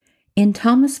In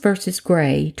Thomas v.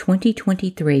 Gray,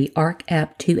 2023, Arc.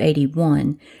 App.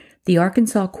 281, the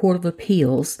Arkansas Court of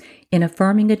Appeals, in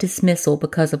affirming a dismissal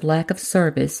because of lack of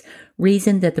service,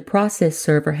 reasoned that the process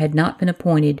server had not been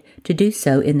appointed to do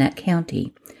so in that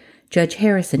county. Judge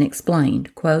Harrison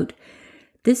explained, quote,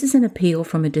 "This is an appeal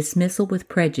from a dismissal with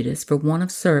prejudice for want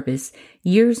of service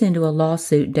years into a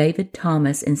lawsuit David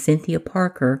Thomas and Cynthia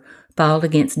Parker filed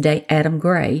against Adam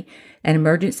Gray, an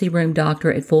emergency room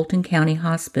doctor at Fulton County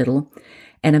Hospital,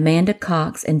 and Amanda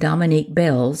Cox and Dominique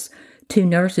Bells, two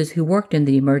nurses who worked in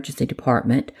the emergency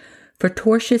department, for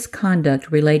tortious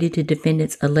conduct related to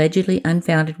defendants' allegedly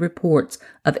unfounded reports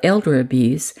of elder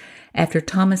abuse after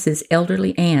Thomas's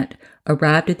elderly aunt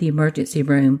arrived at the emergency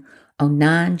room on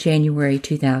 9 January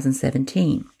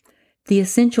 2017. The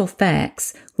essential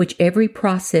facts, which every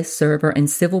process server and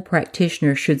civil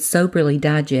practitioner should soberly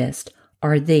digest,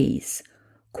 are these.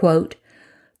 Quote,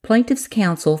 Plaintiff's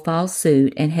counsel filed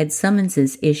suit and had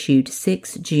summonses issued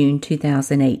 6 June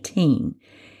 2018.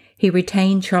 He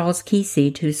retained Charles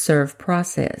Kesey to serve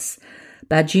process.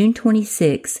 By June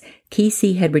 26,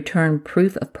 Kesey had returned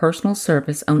proof of personal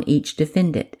service on each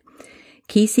defendant.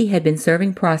 Kesey had been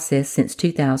serving process since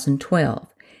 2012.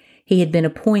 He had been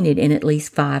appointed in at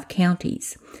least 5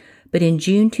 counties. But in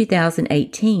June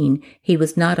 2018, he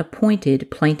was not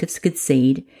appointed, plaintiffs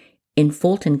concede, in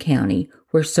Fulton County,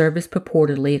 where service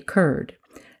purportedly occurred.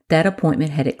 That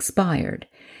appointment had expired.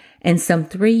 And some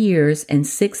 3 years and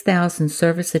 6,000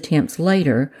 service attempts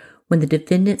later, when the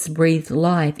defendants breathed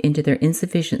life into their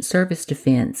insufficient service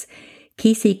defense,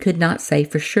 Kesey could not say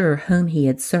for sure whom he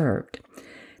had served.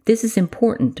 This is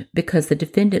important because the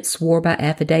defendant swore by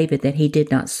affidavit that he did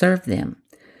not serve them.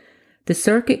 The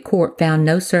circuit court found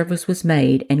no service was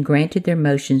made and granted their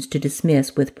motions to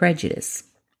dismiss with prejudice.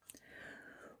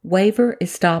 Waiver,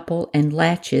 estoppel, and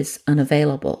laches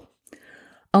unavailable.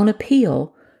 On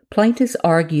appeal, plaintiffs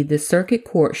argued the circuit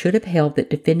court should have held that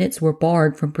defendants were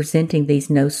barred from presenting these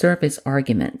no-service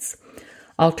arguments.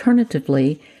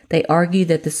 Alternatively, they argued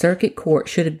that the circuit court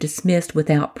should have dismissed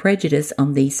without prejudice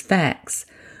on these facts.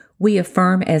 We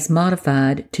affirm as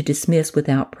modified to dismiss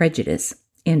without prejudice.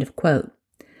 End of quote.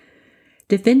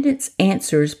 Defendants'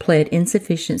 answers pled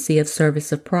insufficiency of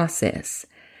service of process.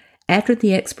 After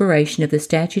the expiration of the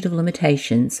statute of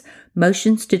limitations,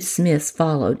 motions to dismiss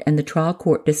followed and the trial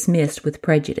court dismissed with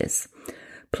prejudice.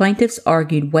 Plaintiffs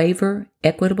argued waiver,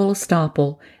 equitable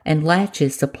estoppel, and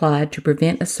laches applied to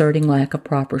prevent asserting lack of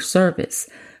proper service,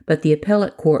 but the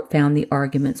appellate court found the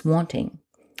arguments wanting.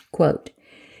 Quote,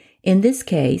 in this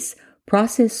case,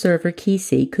 process server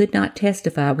Kesey could not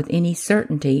testify with any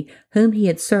certainty whom he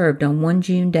had served on 1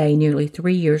 June day nearly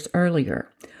 3 years earlier,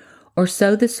 or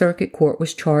so the circuit court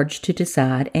was charged to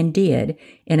decide and did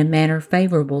in a manner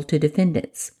favorable to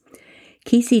defendants.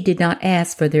 Kesey did not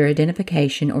ask for their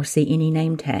identification or see any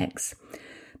name tags,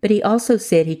 but he also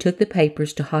said he took the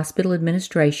papers to hospital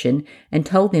administration and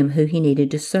told them who he needed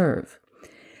to serve.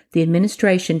 The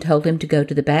administration told him to go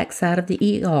to the back side of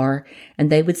the ER and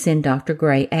they would send Dr.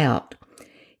 Gray out.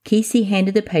 Kesey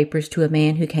handed the papers to a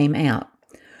man who came out.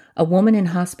 A woman in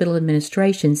hospital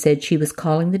administration said she was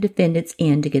calling the defendants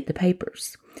in to get the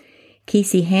papers.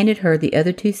 Kesey handed her the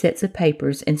other 2 sets of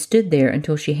papers and stood there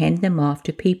until she handed them off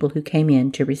to people who came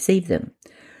in to receive them.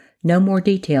 No more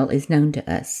detail is known to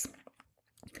us.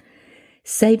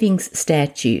 Savings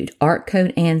Statute, Art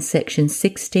Code Ann Section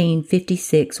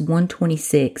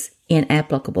 1656-126,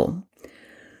 inapplicable.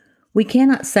 We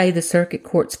cannot say the circuit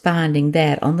court's finding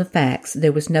that, on the facts,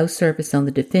 there was no service on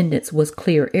the defendants was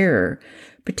clear error,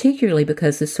 particularly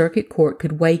because the circuit court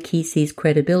could weigh Kesey's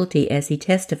credibility as he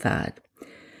testified.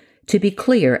 To be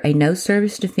clear, a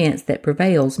no-service defense that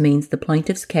prevails means the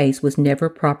plaintiff's case was never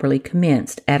properly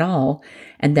commenced at all,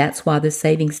 and that's why the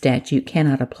savings statute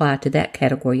cannot apply to that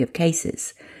category of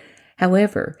cases.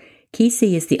 However,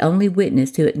 Kesey is the only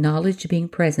witness to acknowledge being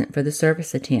present for the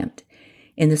service attempt.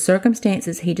 In the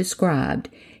circumstances he described,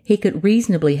 he could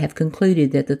reasonably have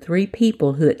concluded that the 3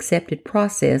 people who accepted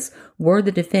process were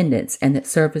the defendants and that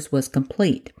service was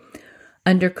complete.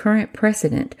 Under current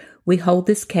precedent, we hold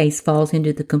this case falls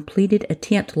into the completed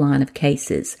attempt line of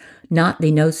cases, not the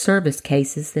no-service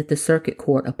cases that the circuit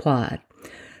court applied.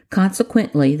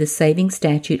 Consequently, the savings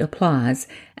statute applies,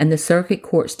 and the circuit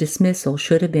court's dismissal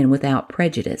should have been without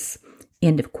prejudice.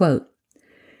 End of quote.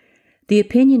 The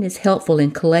opinion is helpful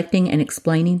in collecting and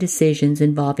explaining decisions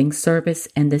involving service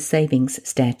and the savings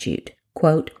statute.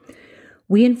 Quote,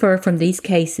 we infer from these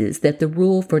cases that the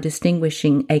rule for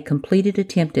distinguishing a completed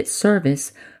attempt at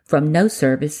service from no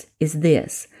service is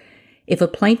this. If a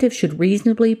plaintiff should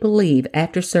reasonably believe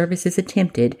after service is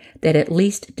attempted that at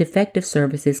least defective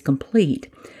service is complete,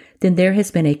 then there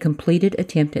has been a completed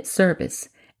attempt at service,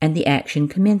 and the action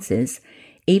commences,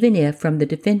 even if, from the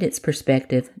defendant's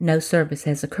perspective, no service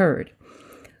has occurred.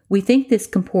 We think this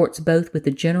comports both with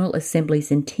the General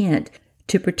Assembly's intent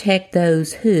to protect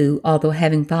those who, although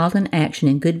having filed an action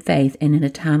in good faith and in a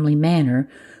timely manner,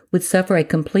 would suffer a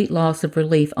complete loss of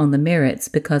relief on the merits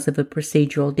because of a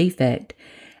procedural defect,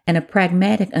 and a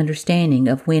pragmatic understanding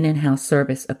of when and how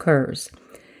service occurs.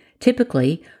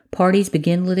 Typically, parties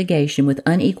begin litigation with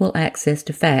unequal access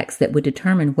to facts that would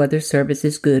determine whether service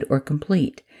is good or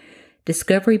complete.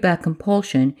 Discovery by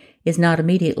compulsion is not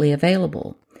immediately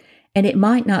available, and it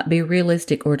might not be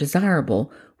realistic or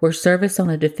desirable, where service on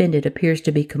a defendant appears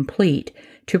to be complete,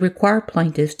 to require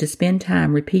plaintiffs to spend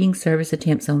time repeating service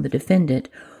attempts on the defendant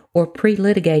or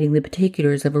pre-litigating the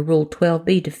particulars of a Rule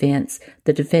 12b defense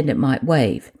the defendant might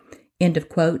waive. End of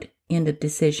quote, end of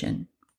decision.